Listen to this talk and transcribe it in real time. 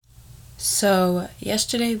So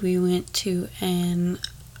yesterday we went to an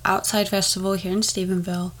outside festival here in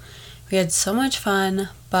Stephenville. We had so much fun,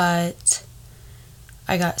 but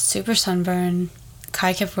I got super sunburned.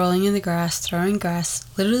 Kai kept rolling in the grass, throwing grass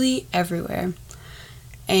literally everywhere.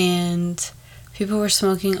 And people were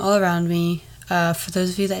smoking all around me. For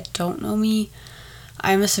those of you that don't know me,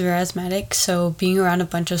 I'm a severe asthmatic, so being around a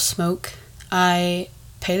bunch of smoke, I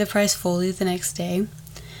pay the price fully the next day.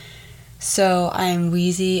 So I'm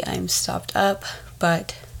wheezy, I'm stopped up,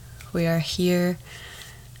 but we are here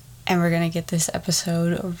and we're going to get this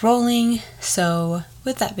episode rolling. So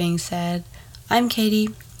with that being said, I'm Katie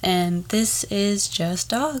and this is Just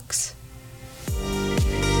Dogs.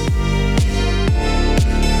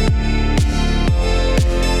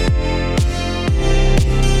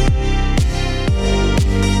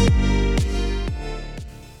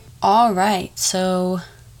 Alright, so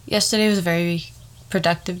yesterday was a very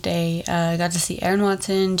productive day. I got to see Aaron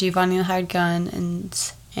Watson, Giovanni the Hired Gun,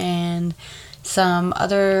 and some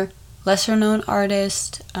other lesser known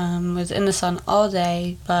artists. Was in the sun all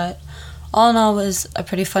day, but all in all was a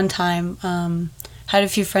pretty fun time. Had a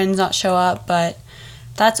few friends not show up, but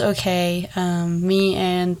that's okay. Me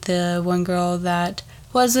and the one girl that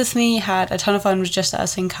was with me had a ton of fun. It was just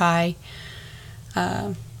us and Kai.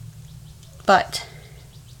 But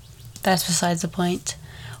that's besides the point.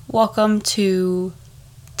 Welcome to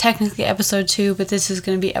technically episode 2, but this is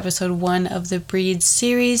going to be episode 1 of the Breeds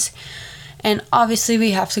series. And obviously we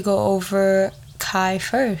have to go over Kai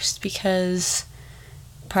first because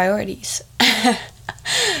priorities.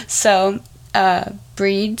 So,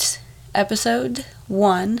 Breeds episode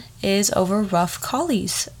 1 is over rough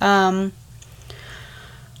collies. I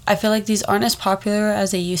feel like these aren't as popular as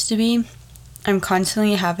they used to be. I'm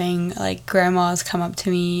constantly having like grandmas come up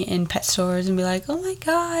to me in pet stores and be like, oh my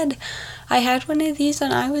god, I had one of these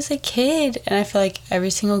when I was a kid. And I feel like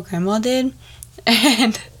every single grandma did.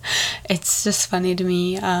 And it's just funny to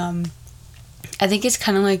me. I think it's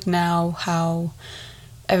kind of like now how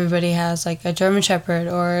everybody has like a German Shepherd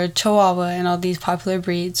or a Chihuahua and all these popular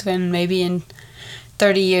breeds, when maybe in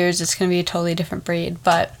 30 years it's going to be a totally different breed.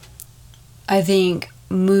 But I think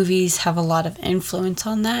movies have a lot of influence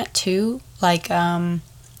on that too. Like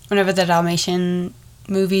whenever the Dalmatian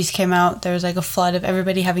movies came out, there was like a flood of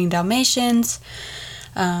everybody having Dalmatians.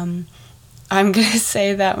 I'm gonna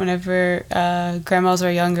say that whenever grandmas were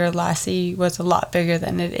younger, Lassie was a lot bigger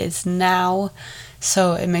than it is now,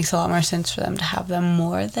 so it makes a lot more sense for them to have them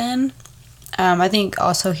more then. I think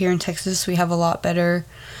also here in Texas we have a lot better,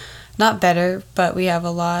 not better, but we have a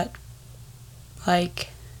lot like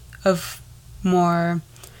of more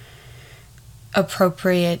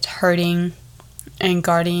appropriate herding and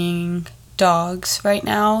guarding dogs right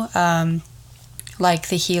now, like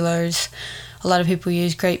the healers. A lot of people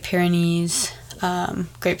use Great Pyrenees.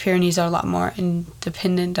 Great Pyrenees are a lot more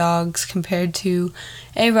independent dogs compared to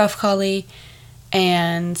a rough collie,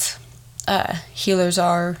 and healers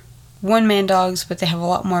are one-man dogs, but they have a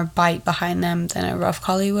lot more bite behind them than a rough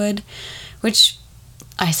collie would, which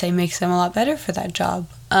I say makes them a lot better for that job.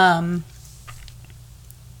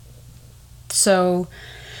 So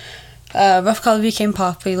rough collie became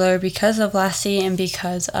popular because of Lassie and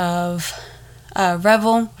because of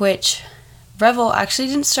Revel, which Revel actually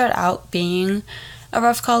didn't start out being a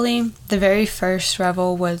rough collie. The very first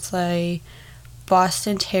Revel was a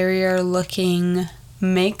Boston Terrier looking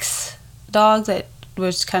mix dog that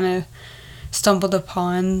was kind of stumbled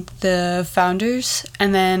upon the founders,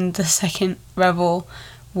 and then the second Revel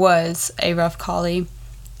was a rough collie.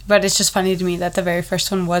 But it's just funny to me that the very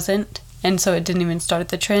first one wasn't, and so it didn't even start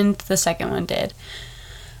the trend. The second one did.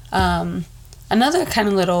 Another kind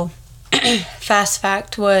of little fast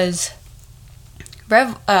fact was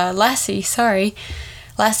Lassie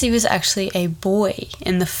was actually a boy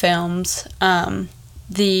in the films. Whenever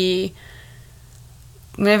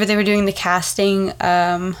they were doing the casting,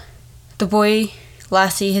 the boy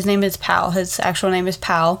Lassie, his name is Pal. His actual name is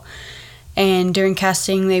Pal. And during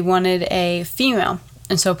casting, they wanted a female,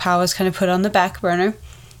 and so Pal was kind of put on the back burner.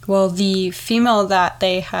 Well, the female that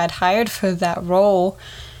they had hired for that role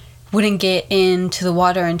wouldn't get into the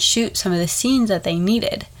water and shoot some of the scenes that they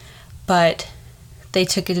needed. But they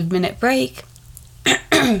took a minute break,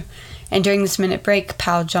 and during this minute break,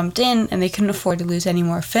 Pal jumped in, and they couldn't afford to lose any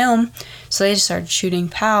more film, so they just started shooting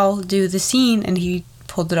Pal do the scene, and he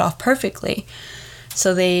pulled it off perfectly.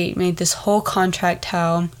 So they made this whole contract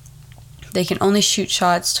how they can only shoot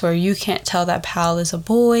shots to where you can't tell that Pal is a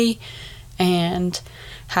boy, and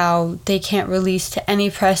how they can't release to any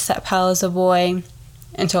press that Pal is a boy.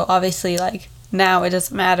 Until obviously, like, now it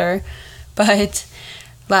doesn't matter. But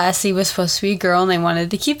Lassie was supposed to be a girl, and they wanted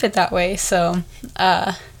to keep it that way. So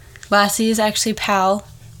Lassie is actually Pal,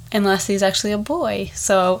 and Lassie is actually a boy.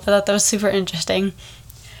 So I thought that was super interesting.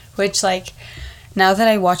 Which, like, now that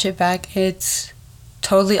I watch it back, it's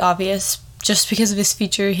totally obvious. Just because of his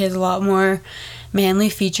feature, he has a lot more manly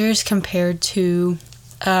features compared to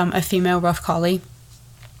a female rough collie.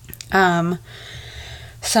 Some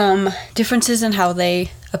differences in how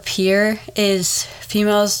they appear is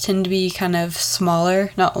females tend to be kind of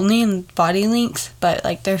smaller, not only in body length, but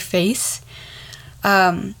like their face.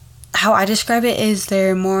 How I describe it is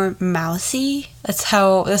they're more mousy. That's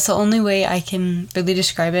the only way I can really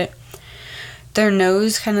describe it. Their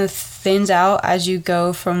nose kind of thins out as you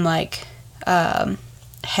go from like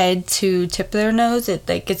head to tip of their nose. It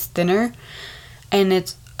like gets thinner, and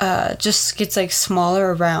it just gets like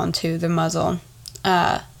smaller around to the muzzle.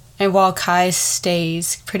 And while Kai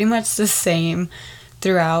stays pretty much the same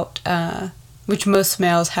throughout, which most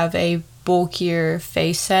males have a bulkier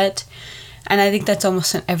face set. And I think that's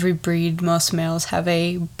almost in every breed. Most males have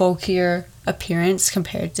a bulkier appearance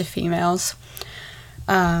compared to females.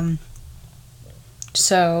 Rough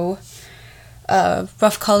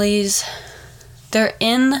collies, they're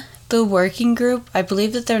in the working group. I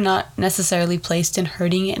believe that they're not necessarily placed in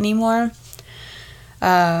herding anymore.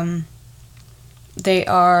 They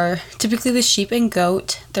are typically with sheep and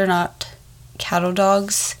goat. They're not cattle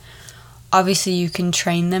dogs. Obviously, you can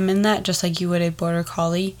train them in that just like you would a border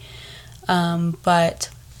collie. But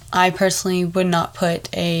I personally would not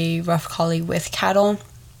put a rough collie with cattle.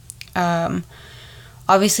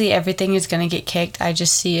 Obviously, everything is going to get kicked. I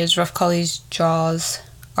just see as rough collies' jaws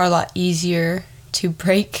are a lot easier to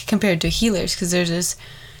break compared to heelers, because there's this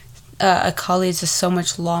a collie is just so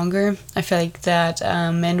much longer. I feel like that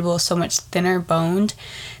mandible is so much thinner boned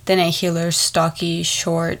than a heeler's stocky,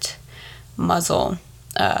 short muzzle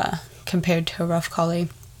compared to a rough collie.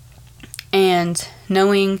 And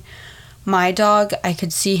knowing my dog, I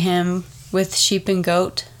could see him with sheep and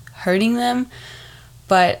goat herding them,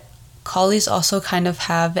 but collies also kind of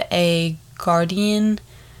have a guardian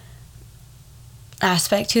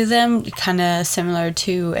aspect to them, kind of similar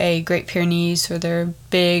to a Great Pyrenees, where they're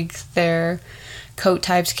big, their coat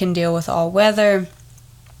types can deal with all weather,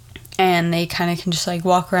 and they kind of can just like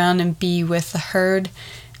walk around and be with the herd,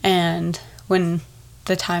 and when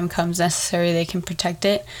the time comes necessary, they can protect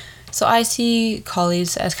it. So I see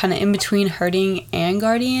collies as kind of in between herding and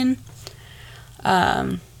guardian,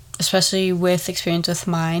 especially with experience with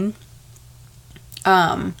mine.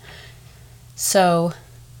 So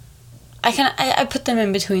I put them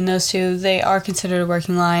in between those two. They are considered a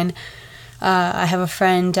working line. I have a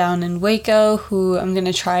friend down in Waco who I'm going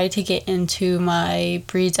to try to get into my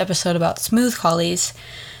breeds episode about smooth collies.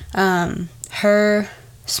 Her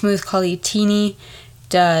smooth collie Teeny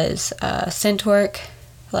does scent work,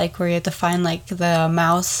 like where you have to find like the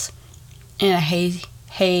mouse in a hay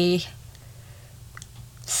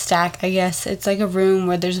stack, I guess. It's like a room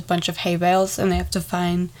where there's a bunch of hay bales and they have to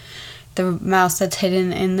find the mouse that's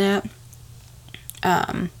hidden in that.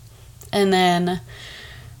 And then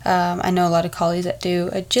I know a lot of collies that do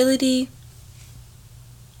agility,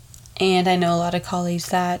 and I know a lot of collies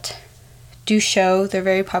that do show. They're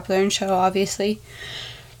very popular in show, obviously.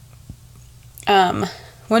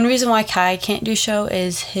 One reason why Kai can't do show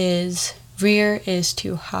is his rear is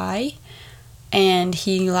too high and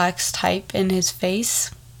he lacks type in his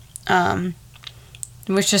face,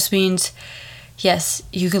 which just means, yes,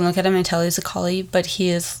 you can look at him and tell he's a collie, but he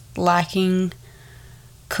is lacking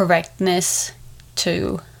correctness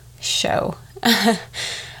to show.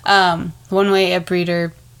 One way a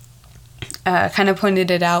breeder kind of pointed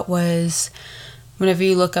it out was whenever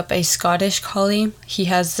you look up a Scottish collie, he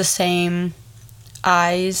has the same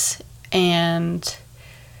eyes and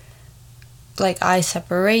like eye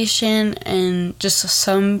separation and just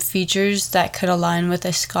some features that could align with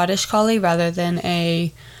a Scottish collie rather than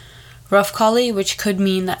a rough collie, which could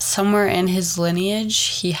mean that somewhere in his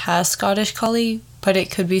lineage he has Scottish collie, but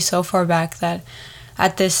it could be so far back that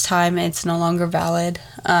at this time it's no longer valid.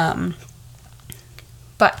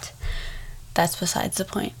 But that's besides the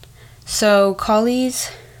point. So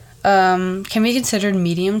collies can be considered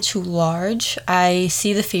medium to large. I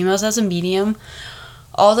see the females as a medium.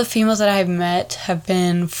 All the females that I have met have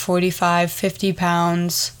been 45, 50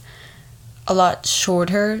 pounds, a lot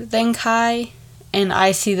shorter than Kai, and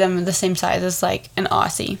I see them the same size as like an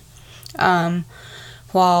Aussie.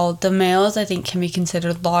 While the males I think can be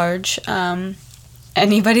considered large.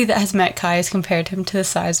 Anybody that has met Kai has compared him to the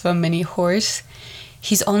size of a mini horse.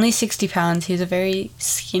 He's only 60 pounds. He's a very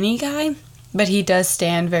skinny guy, but he does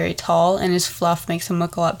stand very tall, and his fluff makes him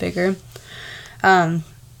look a lot bigger.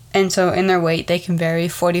 And so in their weight, they can vary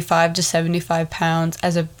 45 to 75 pounds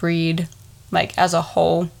as a breed, like as a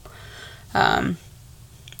whole. Like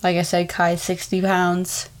I said, Kai's 60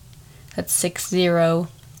 pounds. That's 60.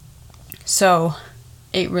 So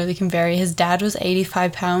it really can vary. His dad was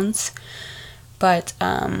 85 pounds. But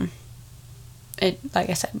it, like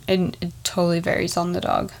I said, it totally varies on the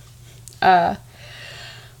dog. When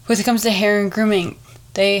it comes to hair and grooming,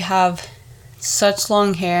 they have such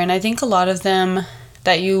long hair, and I think a lot of them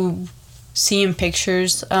that you see in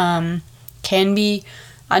pictures can be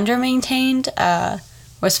under-maintained,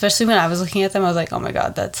 especially when I was looking at them. I was like, oh my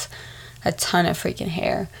god, that's a ton of freaking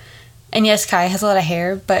hair. And yes, Kai has a lot of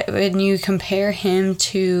hair, but when you compare him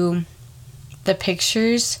to the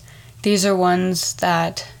pictures, these are ones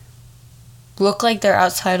that look like they're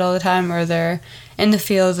outside all the time, or they're in the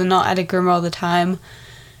fields and not at a groomer all the time.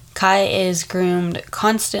 Kai is groomed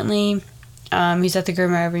constantly. He's at the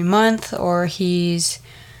groomer every month, or he's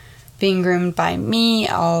being groomed by me.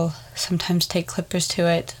 I'll sometimes take clippers to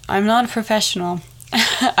it. I'm not a professional,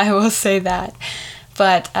 I will say that.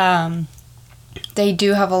 But they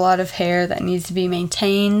do have a lot of hair that needs to be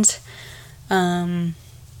maintained.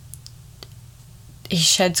 He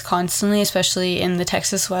sheds constantly, especially in the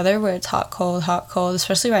Texas weather where it's hot, cold,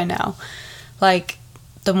 especially right now. Like,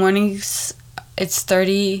 the mornings, it's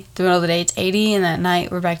 30, the middle of the day it's 80, and at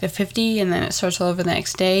night we're back to 50, and then it starts all over the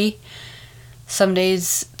next day. Some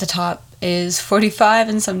days the top is 45,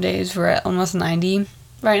 and some days we're at almost 90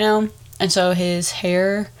 right now. And so his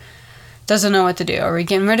hair doesn't know what to do. Are we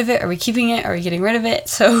getting rid of it? Are we keeping it? Are we getting rid of it?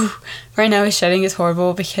 So right now his shedding is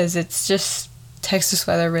horrible because it's just Texas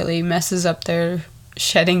weather really messes up their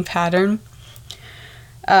shedding pattern.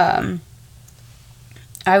 I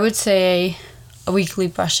would say a weekly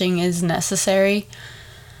brushing is necessary.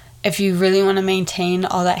 If you really want to maintain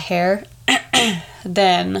all that hair,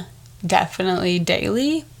 then definitely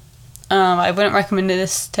daily. I wouldn't recommend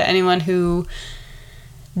this to anyone who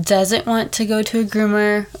doesn't want to go to a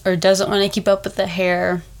groomer or doesn't want to keep up with the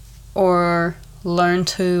hair or learn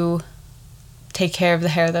to take care of the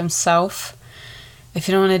hair themselves. If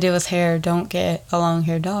you don't want to deal with hair, don't get a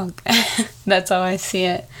long-haired dog. That's how I see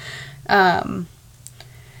it.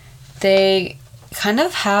 They kind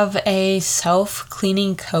of have a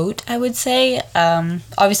self-cleaning coat, I would say.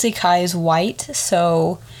 Obviously, Kai is white,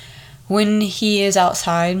 so when he is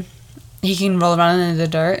outside, he can roll around in the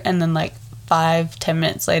dirt, and then 5-10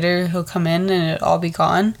 minutes later, he'll come in and it'll all be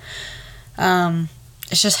gone.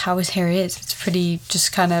 It's just how his hair is. It's pretty,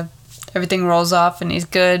 just kind of, everything rolls off and he's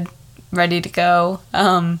good, ready to go.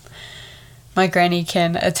 My granny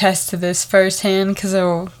can attest to this firsthand because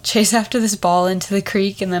he'll chase after this ball into the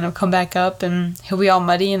creek and then he'll come back up and he'll be all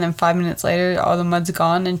muddy, and then 5 minutes later all the mud's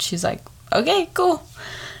gone and she's like, okay, cool.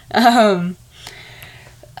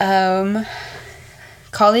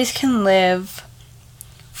 Collies can live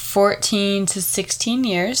 14 to 16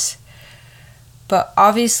 years, but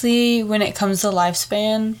obviously when it comes to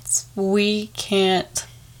lifespans, we can't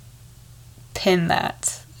pin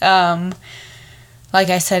that. Like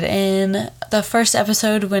I said in the first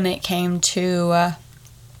episode, when it came to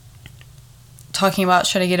talking about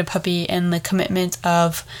should I get a puppy and the commitment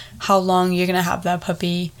of how long you're going to have that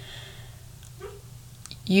puppy,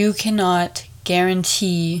 you cannot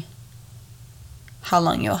guarantee how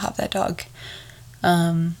long you'll have that dog.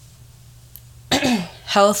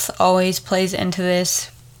 Health always plays into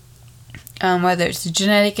this, whether it's a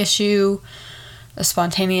genetic issue, a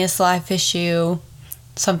spontaneous life issue,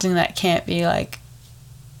 something that can't be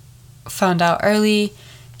found out early,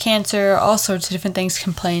 cancer, all sorts of different things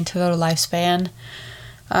can play into their lifespan.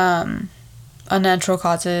 Unnatural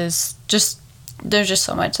causes, there's just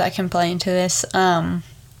so much that can play into this. I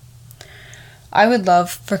would love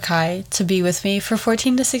for Kai to be with me for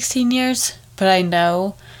 14 to 16 years, but I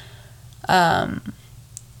know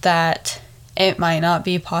that it might not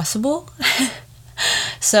be possible.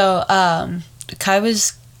 So Kai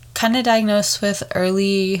was kind of diagnosed with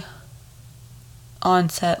early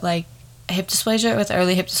onset hip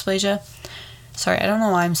dysplasia. Sorry, I don't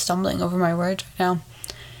know why I'm stumbling over my words right now.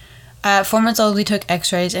 At 4 months old, we took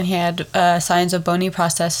x-rays and he had signs of bony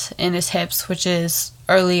process in his hips, which is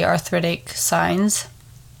early arthritic signs.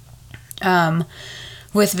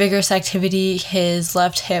 With vigorous activity, his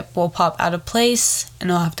left hip will pop out of place and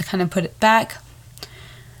he'll have to kind of put it back.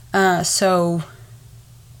 So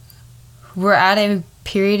we're at a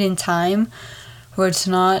period in time where it's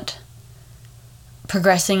not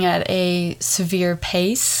progressing at a severe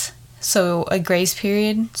pace, so a grace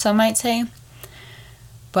period, some might say.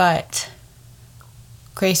 But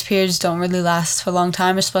grace periods don't really last for a long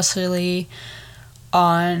time, especially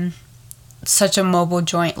on such a mobile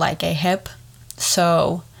joint like a hip.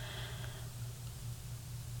 So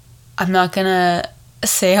I'm not gonna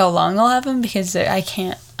say how long I'll have him because I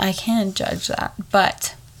can't I can't judge that,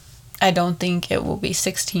 but I don't think it will be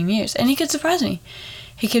 16 years. And he could surprise me.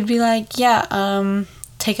 He could be like, yeah,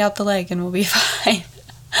 take out the leg and we'll be fine.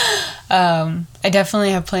 I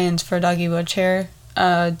definitely have plans for a doggy wheelchair.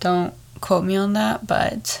 Don't quote me on that,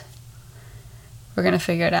 but we're gonna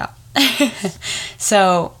figure it out.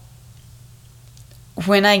 So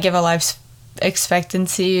when I give a life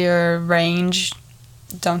expectancy or range,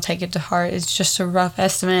 don't take it to heart. It's just a rough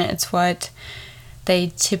estimate. It's what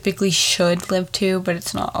they typically should live to, but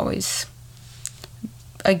it's not always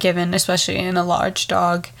a given, especially in a large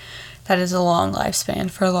dog. That is a long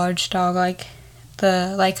lifespan for a large dog like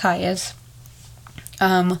Kai is.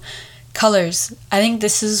 Colors. I think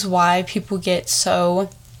this is why people get so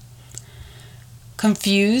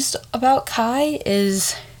confused about Kai,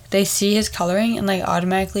 is they see his coloring and like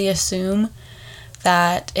automatically assume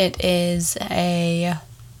that it is a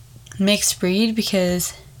mixed breed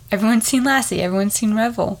because everyone's seen Lassie, everyone's seen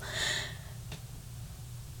Revel.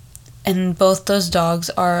 And both those dogs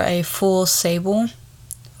are a full sable,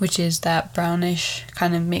 which is that brownish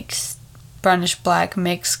kind of mixed, brownish black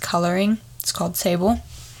mix coloring. It's called sable.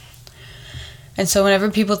 And so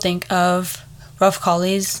whenever people think of rough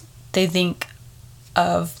collies, they think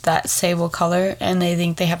of that sable color and they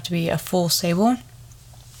think they have to be a full sable.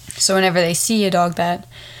 So whenever they see a dog that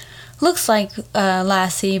looks like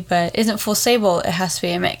Lassie but isn't full sable, it has to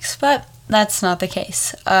be a mix. But that's not the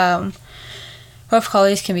case. Rough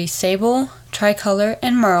collies can be sable, tricolor,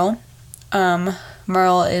 and merle.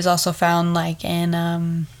 Merle is also found like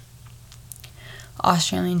in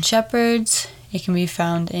Australian Shepherds. It can be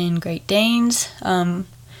found in Great Danes.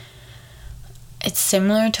 It's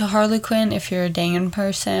similar to Harlequin if you're a Dane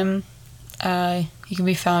person. You can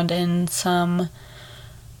be found in some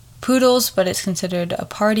poodles, but it's considered a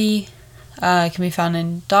party. It can be found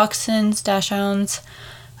in dachshunds, dachshunds,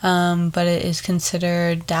 but it is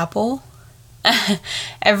considered dapple. A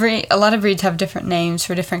lot of breeds have different names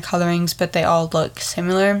for different colorings, but they all look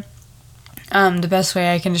similar. The best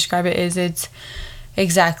way I can describe it is it's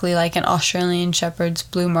exactly like an Australian Shepherd's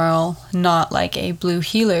blue merle, not like a blue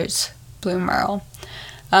heeler's blue merle.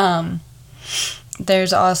 There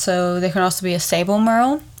can also be a sable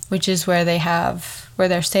merle, which is where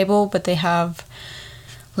they're sable, but they have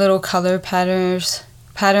little color patterns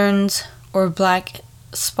or black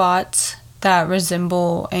spots that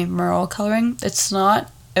resemble a merle coloring. It's not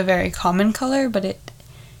a very common color, but it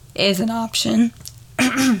is an option.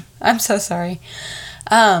 I'm so sorry.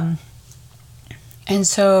 And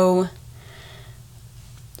so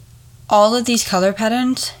all of these color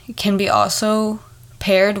patterns can be also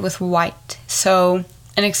paired with white. So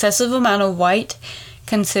an excessive amount of white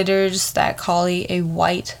considers that collie a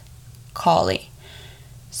white collie.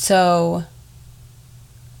 So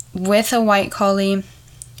with a white collie,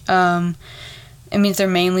 it means they're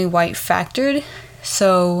mainly white factored.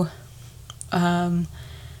 So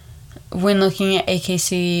when looking at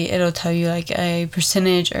AKC, it'll tell you like a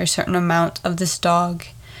percentage or a certain amount of this dog.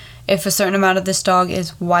 If a certain amount of this dog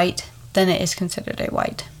is white, then it is considered a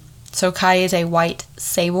white. So Kai is a white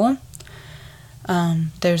sable.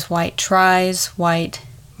 There's white tries, white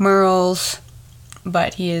merles,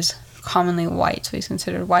 but he is commonly white, so he's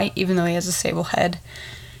considered white, even though he has a sable head.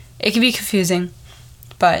 It can be confusing,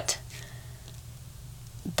 but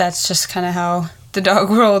that's just kind of how the dog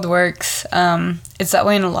world works. It's that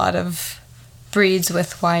way in a lot of breeds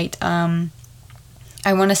with white. I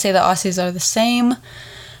want to say the Aussies are the same,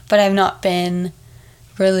 but I've not been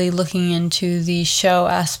really looking into the show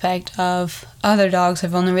aspect of other dogs.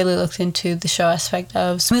 I've only really looked into the show aspect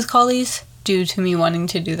of smooth collies due to me wanting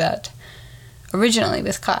to do that originally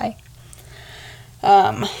with Kai.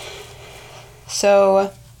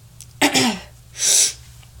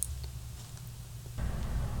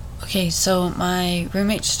 Okay, so my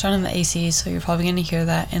roommate just turned on the AC, so you're probably going to hear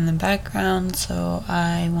that in the background, so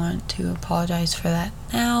I want to apologize for that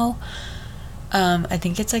now. I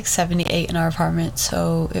think it's like 78 in our apartment,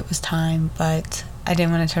 so it was time, but I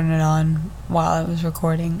didn't want to turn it on while I was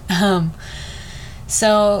recording.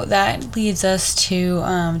 So that leads us to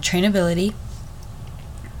trainability.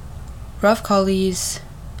 Rough collies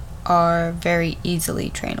are very easily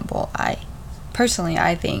trainable. I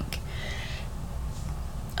think.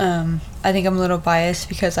 I think I'm a little biased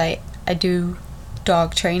because I do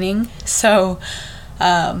dog training, so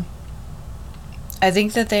I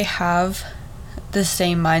think that they have the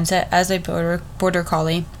same mindset as a border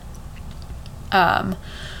collie.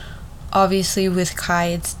 Obviously with Kai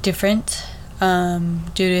it's different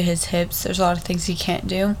due to his hips. There's a lot of things he can't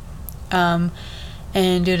do, and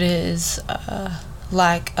due to his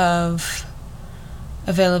lack of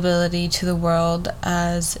availability to the world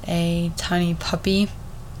as a tiny puppy.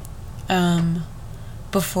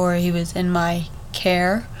 before he was in my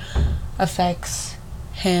care affects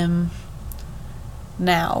him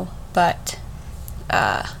now, but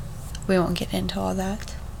we won't get into all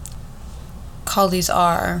that. Collies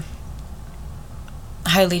are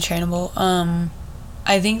highly trainable.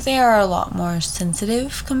 I think they are a lot more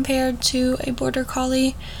sensitive compared to a border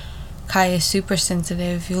collie. Kai is super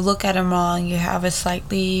sensitive. You look at him wrong, you have a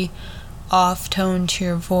slightly off tone to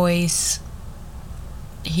your voice,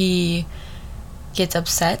 he gets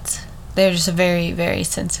upset. They're just a very, very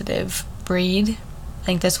sensitive breed. I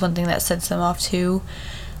think that's one thing that sets them off too.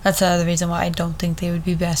 That's another reason why I don't think they would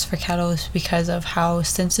be best for cattle, is because of how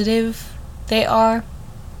sensitive they are.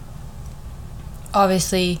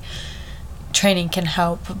 Obviously, training can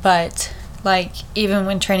help, but like even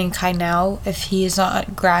when training Kai now, if he is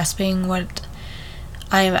not grasping what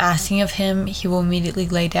I am asking of him, he will immediately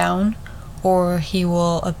lay down, or he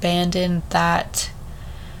will abandon that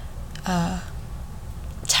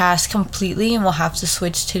task completely and will have to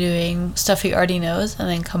switch to doing stuff he already knows and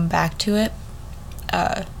then come back to it.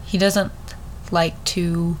 He doesn't like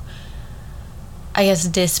to, I guess,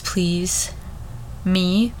 displease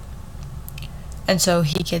me, and so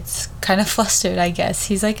he gets kind of flustered, I guess.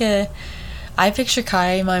 He's like I picture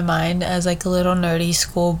Kai in my mind as like a little nerdy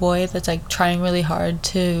schoolboy that's like trying really hard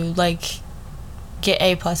to like get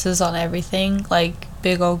A pluses on everything, like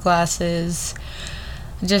big old glasses,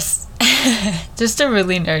 just just a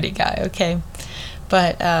really nerdy guy, okay?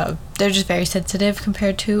 But they're just very sensitive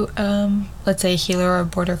compared to let's say a healer or a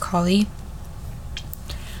border collie.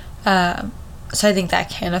 So I think that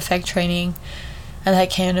can affect training, and that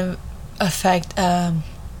can affect a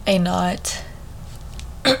not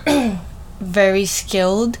very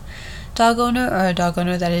skilled dog owner, or a dog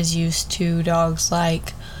owner that is used to dogs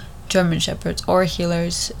like German Shepherds or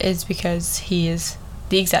healers, is because he is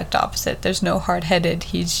the exact opposite. There's no hard-headed,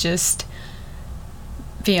 he's just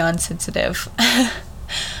beyond sensitive.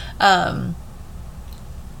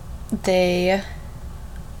 They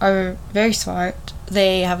are very smart.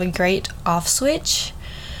 They have a great off switch.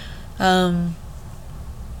 For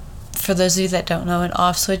those of you that don't know, an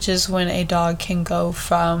off switch is when a dog can go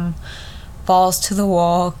from balls to the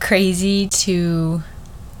wall crazy to,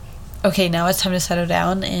 okay, now it's time to settle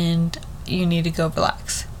down and you need to go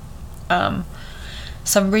relax.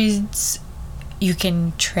 Some breeds you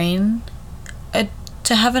can train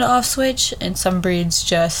to have an off switch, and some breeds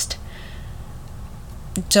just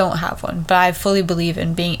don't have one, but I fully believe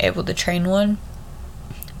in being able to train one.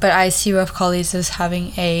 But I see rough collies as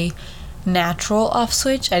having a natural off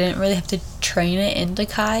switch. I didn't really have to train it into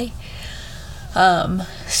Kai.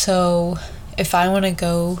 So if I want to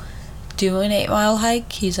go do an 8-mile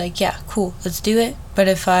hike, he's like, yeah, cool, let's do it. But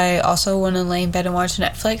if I also want to lay in bed and watch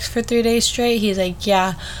Netflix for 3 days straight, he's like,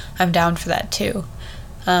 yeah, I'm down for that too.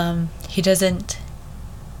 He doesn't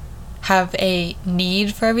have a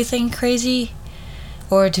need for everything crazy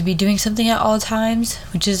or to be doing something at all times,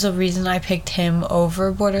 which is the reason I picked him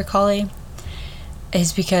over border collie,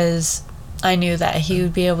 is because I knew that he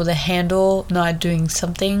would be able to handle not doing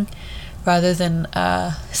something, rather than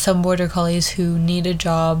some border collies who need a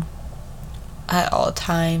job at all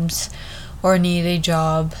times or need a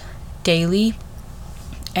job daily.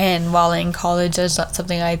 And while in college, that's not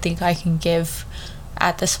something I think I can give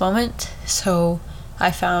at this moment. So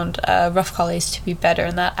I found rough collies to be better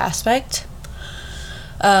in that aspect.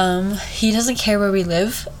 He doesn't care where we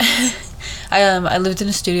live. I lived in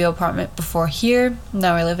a studio apartment before here.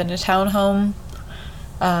 Now I live in a townhome.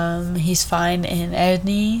 He's fine in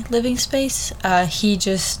any living space. He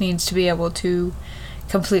just needs to be able to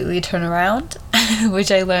completely turn around,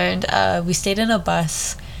 which I learned. We stayed in a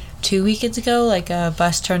bus 2 weekends ago, like a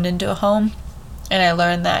bus turned into a home, and I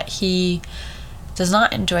learned that he does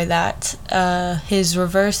not enjoy that. His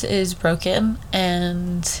reverse is broken,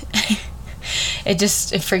 and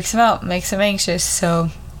it freaks him out, makes him anxious. So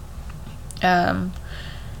I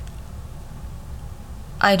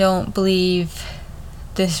don't believe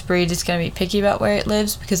this breed is going to be picky about where it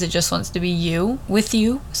lives, because it just wants to be with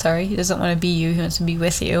you. Sorry, he doesn't want to be you, he wants to be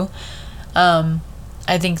with you. I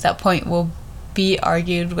think that point will be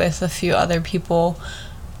argued with a few other people,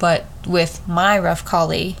 but with my rough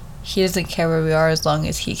collie, he doesn't care where we are as long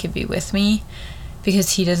as he can be with me,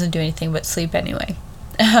 because he doesn't do anything but sleep anyway.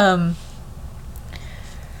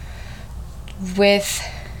 With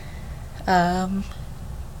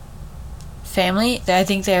family, I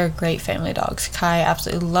think they're great family dogs. Kai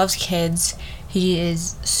absolutely loves kids. He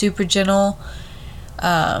is super gentle.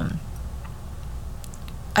 I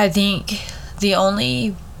think the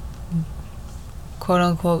only quote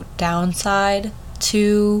unquote downside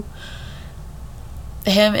to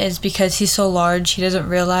him is because he's so large, he doesn't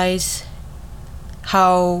realize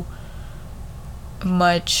how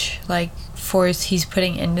much like force he's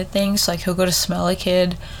putting into things. Like he'll go to smell a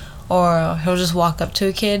kid, or he'll just walk up to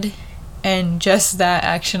a kid, and just that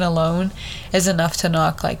action alone is enough to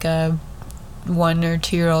knock like a 1 or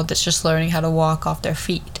 2 year old that's just learning how to walk off their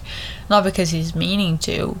feet. Not because he's meaning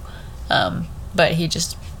to, but he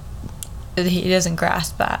doesn't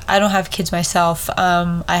grasp that. I don't have kids myself.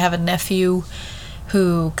 I have a nephew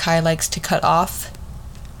who Kai likes to cut off.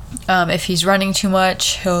 If he's running too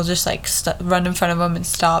much, he'll just like run in front of him and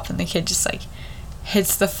stop, and the kid just like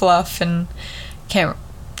hits the fluff and can't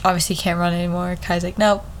run anymore. Kai's like,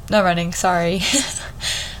 nope, not running, sorry.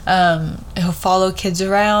 He'll follow kids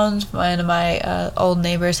around. One of my old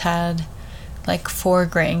neighbors had like 4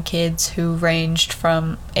 grandkids who ranged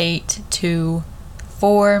from 8 to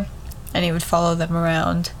 4, and he would follow them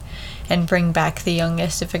around and bring back the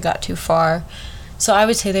youngest if it got too far. So I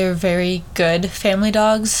would say they were very good family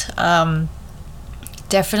dogs.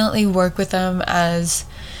 Definitely work with them as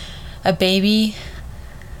a baby.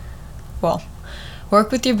 Well,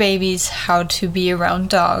 work with your babies how to be around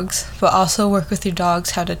dogs, but also work with your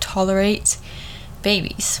dogs how to tolerate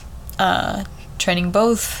babies. Training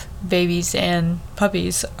both babies and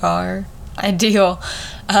puppies are ideal.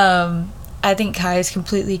 I think Kai is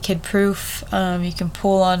completely kid-proof. You can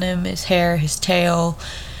pull on him, his hair, his tail,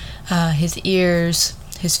 his ears,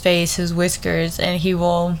 his face, his whiskers, and he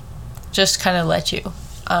will just kind of let you.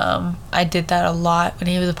 I did that a lot when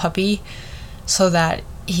he was a puppy so that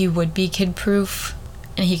he would be kid-proof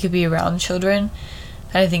and he could be around children.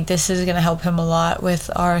 And I think this is going to help him a lot with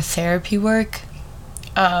our therapy work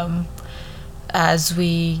as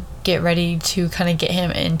we get ready to kind of get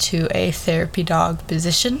him into a therapy dog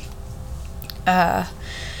position.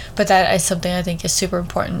 But that is something I think is super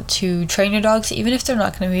important to train your dogs, even if they're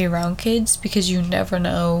not going to be around kids, because you never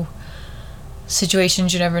know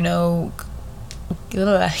situations, you're never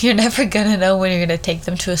gonna know when you're gonna take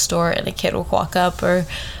them to a store and a kid will walk up, or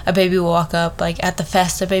a baby will walk up. Like at the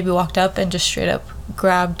fest, a baby walked up and just straight up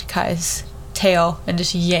grabbed Kai's tail and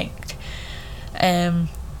just yanked. And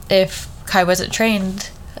if Kai wasn't trained,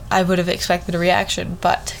 I would have expected a reaction,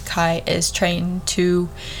 but Kai is trained to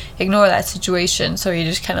ignore that situation, so he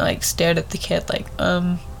just kind of like stared at the kid like,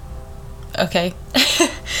 okay.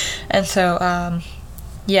 And so,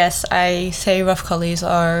 yes, I say rough collies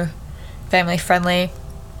are family friendly.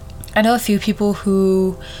 I know a few people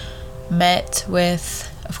who met with,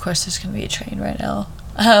 of course there's going to be a train right now.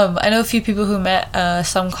 I know a few people who met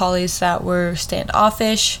some collies that were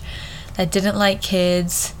standoffish, that didn't like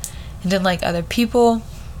kids, and didn't like other people.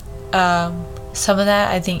 Some of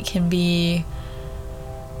that I think can be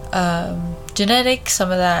genetic.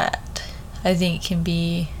 Some of that I think can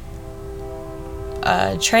be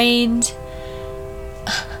trained.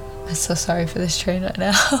 I'm so sorry for this train right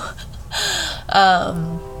now.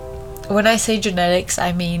 When I say genetics,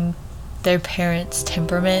 I mean their parents'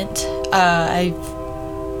 temperament. I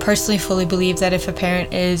personally fully believe that if a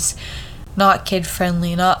parent is not kid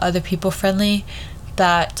friendly, not other people friendly,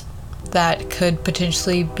 that could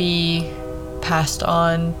potentially be passed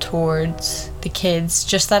on towards the kids,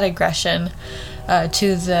 just that aggression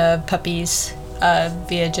to the puppies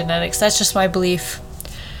via genetics. That's just my belief.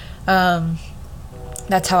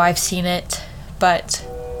 That's how I've seen it, but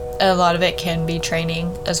a lot of it can be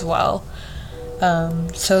training as well.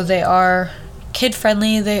 So they are kid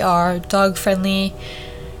friendly, they are dog friendly.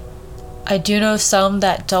 I do know some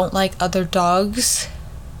that don't like other dogs,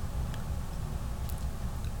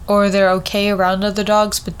 or they're okay around other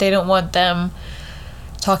dogs, but they don't want them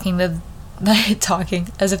talking as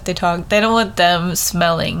if they talk. They don't want them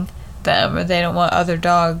smelling them, or they don't want other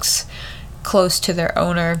dogs close to their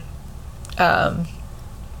owner.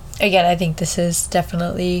 Again, I think this is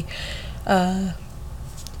definitely a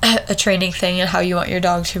training thing and how you want your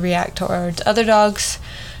dog to react towards other dogs.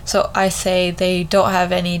 So I say they don't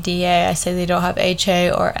have any DA. I say they don't have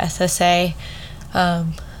HA or SSA.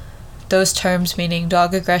 Those terms meaning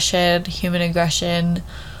dog aggression, human aggression,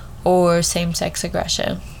 or same-sex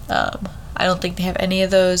aggression. I don't think they have any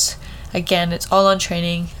of those. Again, it's all on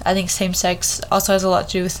training. I think same-sex also has a lot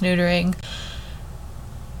to do with neutering.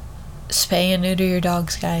 Spay and neuter your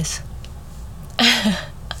dogs, guys.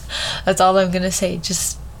 That's all I'm gonna say.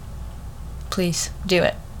 Just please do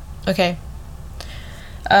it. Okay.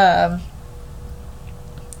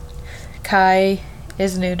 Kai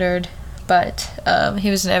is neutered, but he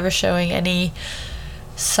was never showing any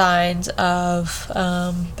signs of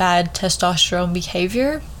bad testosterone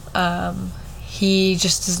behavior. He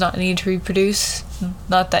just does not need to reproduce.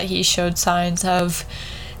 Not that he showed signs of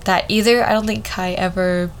that either. I don't think Kai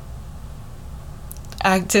ever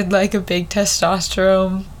acted like a big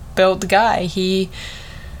testosterone built guy. He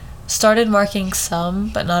started marking some,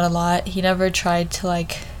 but not a lot. He never tried to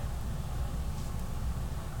like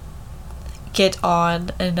get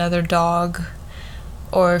on another dog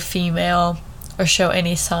or female or show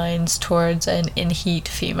any signs towards an in-heat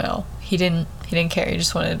female. He didn't care. He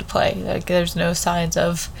just wanted to play. Like, there's no signs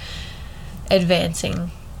of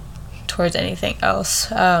advancing towards anything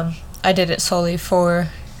else. I did it solely for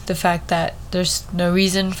the fact that there's no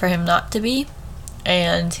reason for him not to be,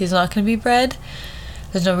 and he's not going to be bred.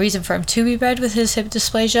 There's no reason for him to be bred with his hip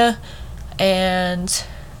dysplasia, and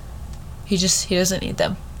he doesn't need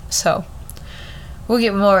them. So we'll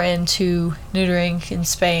get more into neutering and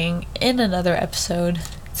spaying in another episode.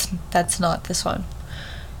 That's not this one.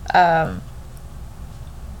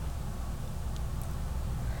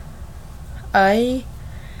 I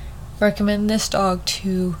recommend this dog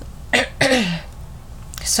to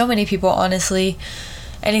so many people, honestly.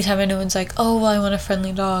 Anytime anyone's like, oh, well, I want a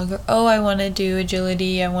friendly dog, or oh, I want to do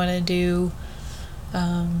agility, I want to do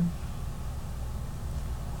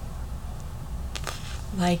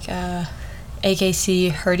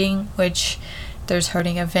AKC herding, which there's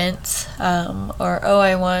herding events, or oh,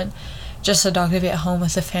 I want just a dog to be at home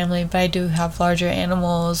with the family, but I do have larger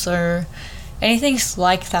animals, or anything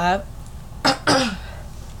like that.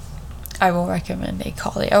 I will recommend a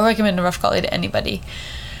collie. I will recommend a rough collie to anybody.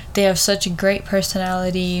 They have such a great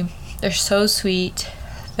personality. They're so sweet.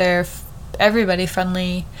 They're everybody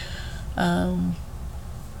friendly. Kai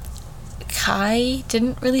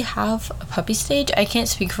didn't really have a puppy stage. I can't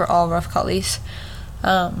speak for all rough collies.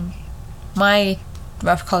 My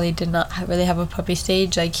rough collie did not really have a puppy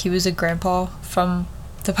stage. Like, he was a grandpa from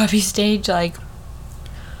the puppy stage. Like,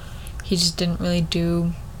 he just didn't really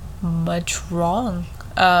do much wrong.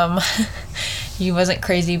 He wasn't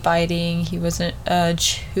crazy biting. He wasn't a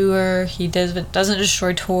chewer. He doesn't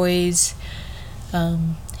destroy toys.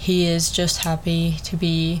 He is just happy to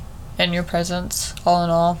be in your presence, all in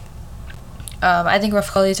all. I think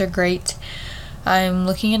rough collies are great. I'm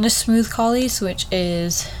looking into smooth collies, which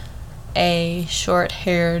is a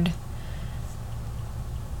short-haired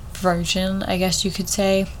version, I guess you could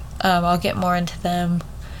say. I'll get more into them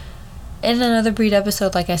in another breed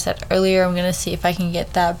episode. Like I said earlier, I'm gonna see if I can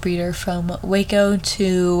get that breeder from Waco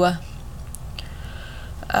to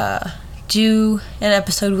do an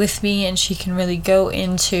episode with me, and she can really go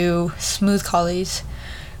into smooth collies.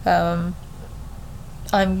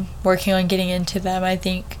 I'm working on getting into them. I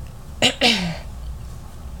think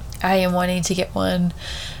I am wanting to get one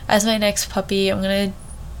as my next puppy. I'm gonna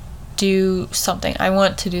do something. I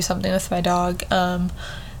want to do something with my dog.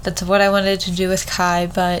 That's what I wanted to do with Kai,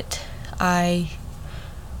 but I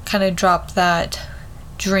kind of dropped that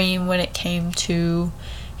dream when it came to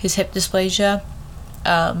his hip dysplasia.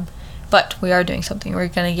 But we are doing something. We're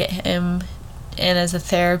going to get him in as a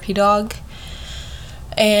therapy dog.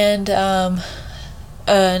 And an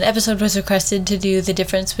episode was requested to do the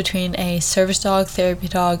difference between a service dog, therapy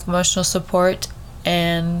dog, emotional support,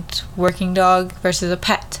 and working dog versus a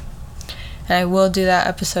pet. And I will do that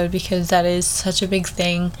episode because that is such a big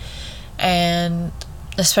thing. And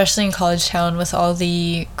especially in college town, with all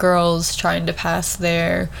the girls trying to pass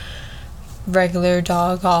their regular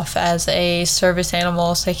dog off as a service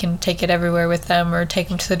animal so they can take it everywhere with them or take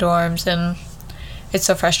them to the dorms, and it's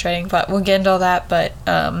so frustrating. But we'll get into all that. But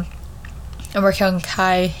I'm working on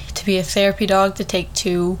Kai to be a therapy dog to take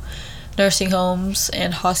to nursing homes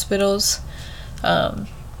and hospitals.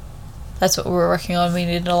 That's what we're working on. We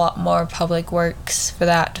need a lot more public works for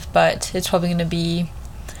that, but it's probably going to be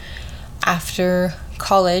after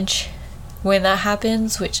college when that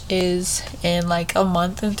happens, which is in like a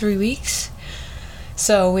month and 3 weeks.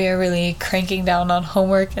 So we are really cranking down on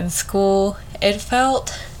homework and school. It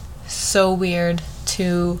felt so weird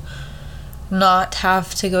to not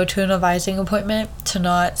have to go to an advising appointment, to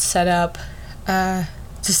not set up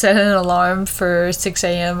to set an alarm for 6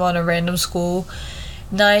 a.m. on a random school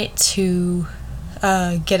night to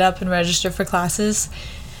get up and register for classes.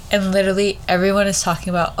 And literally everyone is talking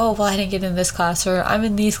about, oh, well, I didn't get in this class, or I'm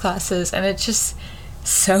in these classes. And it's just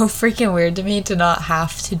so freaking weird to me to not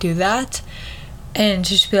have to do that. And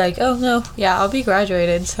just be like, oh, no, yeah, I'll be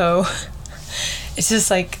graduated. So it's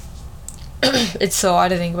just like, it's so odd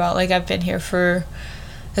to think about. Like, I've been here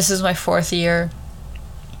this is my 4th year.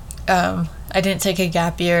 I didn't take a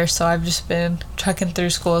gap year, so I've just been trucking through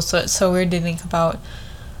school. So it's so weird to think about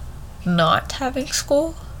not having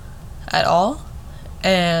school at all.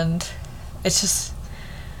 And it's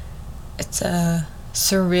a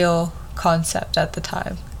surreal concept at the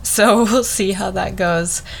time. So we'll see how that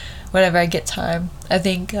goes whenever I get time. I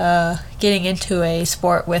think getting into a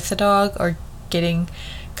sport with a dog, or getting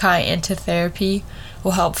Kai into therapy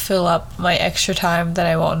will help fill up my extra time that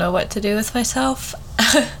I won't know what to do with myself.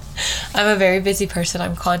 I'm a very busy person.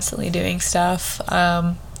 I'm constantly doing stuff.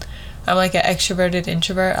 I'm like an extroverted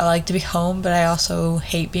introvert. I like to be home, but I also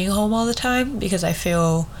hate being home all the time because I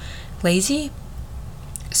feel lazy.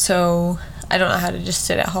 So I don't know how to just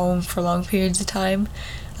sit at home for long periods of time.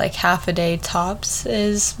 Like half a day tops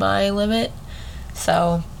is my limit.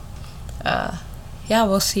 So yeah,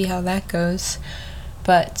 we'll see how that goes.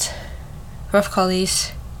 But Rough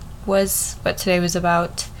Collies was what today was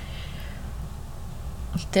about.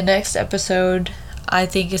 The next episode I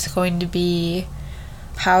think is going to be,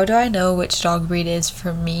 how do I know which dog breed is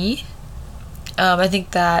for me? I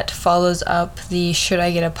think that follows up the should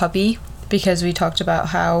I get a puppy, because we talked about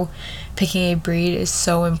how picking a breed is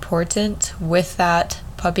so important with that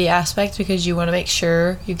puppy aspect, because you want to make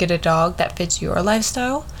sure you get a dog that fits your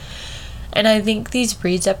lifestyle. And I think these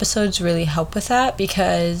breeds episodes really help with that,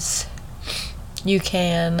 because you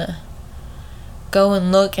can go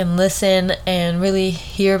and look and listen and really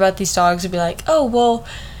hear about these dogs and be like, oh, well,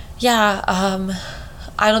 yeah,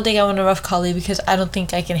 I don't think I want a Rough Collie because I don't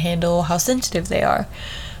think I can handle how sensitive they are.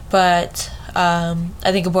 But I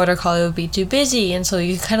think a Border Collie would be too busy. And so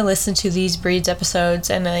you kind of listen to these breeds episodes,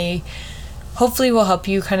 and I hopefully will help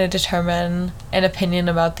you kind of determine an opinion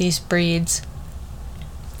about these breeds.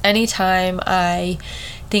 Anytime I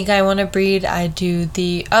think I want to breed, I do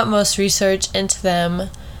the utmost research into them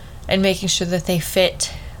and making sure that they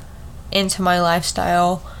fit into my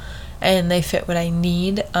lifestyle and they fit what I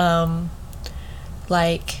need.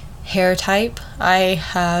 Like hair type, I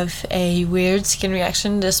have a weird skin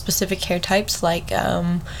reaction to specific hair types, like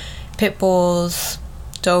pit bulls,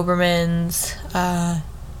 Dobermans,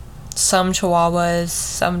 some Chihuahuas,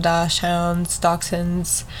 some Dachshunds,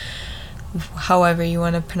 Dachshunds, however you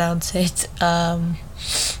want to pronounce it.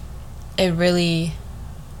 It really,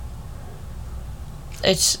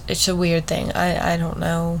 it's a weird thing. I don't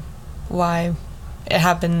know why it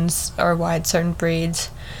happens or why it's certain breeds.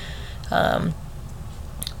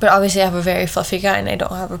 But obviously I have a very fluffy guy and I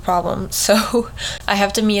don't have a problem. So I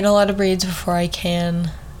have to meet a lot of breeds before I can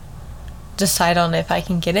decide on if I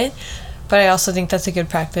can get it. But I also think that's a good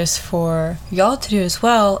practice for y'all to do as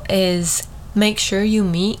well, is make sure you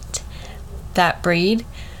meet that breed,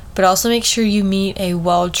 but also make sure you meet a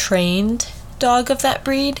well-trained dog of that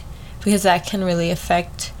breed, because that can really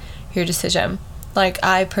affect your decision. Like,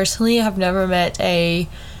 I personally have never met a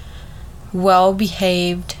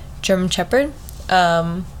well-behaved German Shepherd.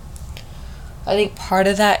 I think part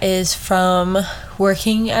of that is from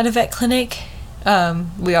working at a vet clinic.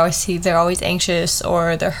 We always see they're always anxious,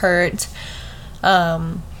 or they're hurt,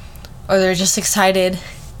 or they're just excited,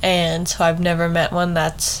 and so I've never met one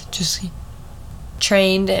that's just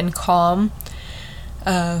trained and calm,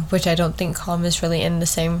 which I don't think calm is really in the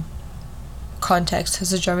same context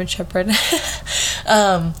as a German Shepherd.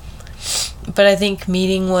 But I think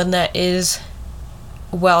meeting one that is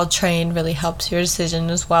well trained really helps your decision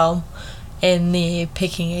as well in the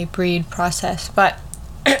picking a breed process. But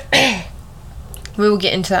we will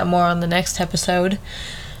get into that more on the next episode.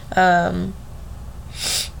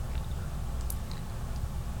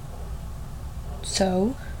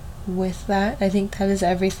 So with that, I think that is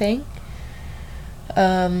everything.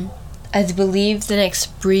 I believe the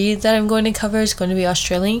next breed that I'm going to cover is going to be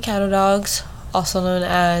Australian cattle dogs, also known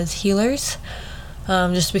as healers,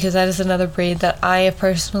 just because that is another breed that I have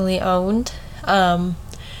personally owned.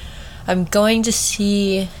 I'm going to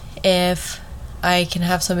see if I can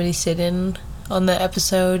have somebody sit in on the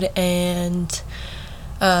episode and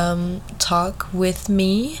talk with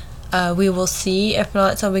me. We will see. If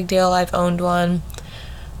not, it's no big deal. I've owned one.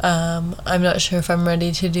 I'm not sure if I'm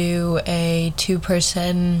ready to do a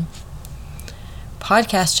 2-person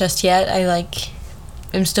podcast just yet.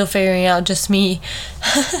 I'm still figuring out just me.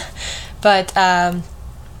 But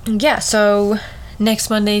yeah, so next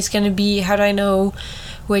Monday is going to be how do I know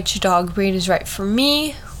which dog breed is right for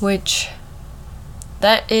me, which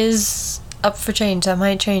that is up for change. That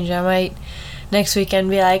might change. I might next weekend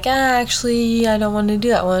be like, actually I don't want to do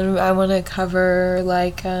that one. I want to cover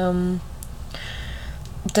like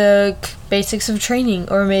the basics of training,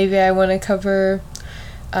 or maybe I want to cover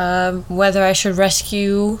whether I should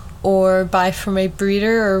rescue or buy from a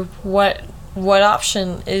breeder, or what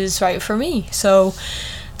option is right for me. So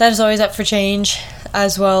that is always up for change,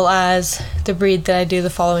 as well as the breed that I do the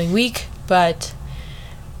following week. But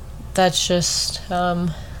that's just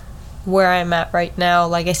where I'm at right now.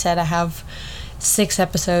 Like I said, I have 6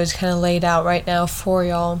 episodes kind of laid out right now for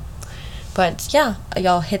y'all. But yeah,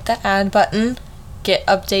 y'all hit the add button, get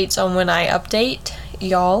updates on when I update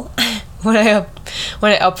y'all when I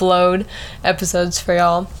when I upload episodes for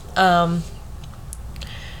y'all. And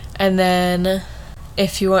then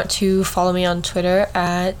if you want to follow me on Twitter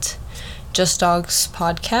at Just Dogs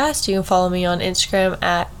Podcast, you can follow me on Instagram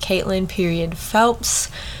at Caitlin.Phelps.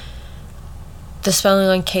 The spelling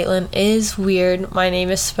on Caitlin is weird. My name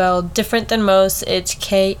is spelled different than most. It's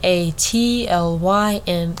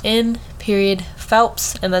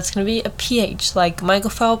Katlyn.Phelps, and that's going to be a PH, like Michael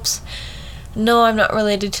Phelps. No, I'm not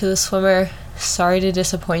related to the swimmer. Sorry to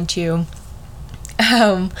disappoint you.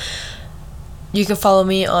 You can follow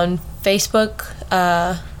me on Facebook.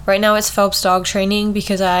 Right now it's Phelps Dog Training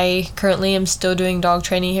because I currently am still doing dog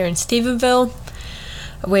training here in Stephenville,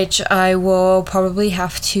 which I will probably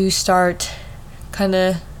have to start kind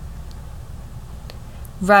of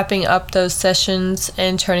wrapping up those sessions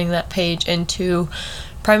and turning that page into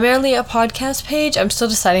primarily a podcast page. I'm still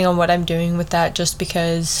deciding on what I'm doing with that just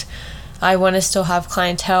because I want to still have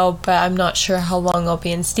clientele, but I'm not sure how long I'll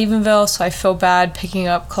be in Stephenville, so I feel bad picking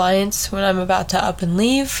up clients when I'm about to up and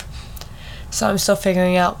leave. So I'm still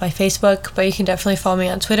figuring out my Facebook, but you can definitely follow me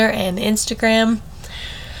on Twitter and Instagram.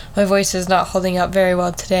 My voice is not holding up very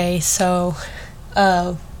well today, so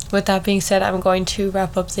with that being said, I'm going to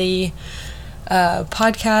wrap up the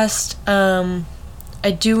podcast.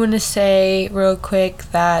 I do want to say real quick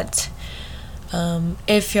that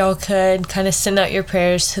if y'all could kind of send out your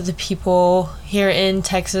prayers to the people here in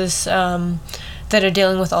Texas that are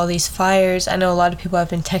dealing with all these fires. I know a lot of people have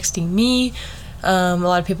been texting me. A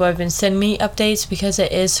lot of people have been sending me updates because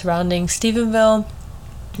it is surrounding Stephenville.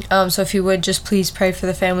 So if you would just please pray for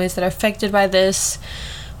the families that are affected by this,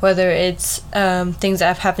 whether it's things that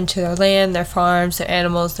have happened to their land, their farms, their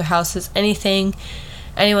animals, their houses, anyone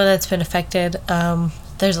that's been affected.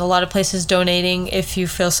 There's a lot of places donating if you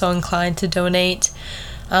feel so inclined to donate.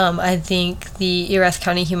 I think the Erath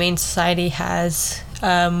County Humane Society has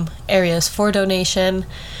areas for donation.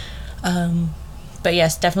 But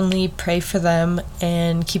yes, definitely pray for them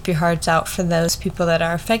and keep your hearts out for those people that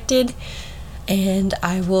are affected. And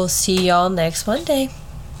I will see y'all next Monday.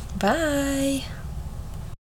 Bye.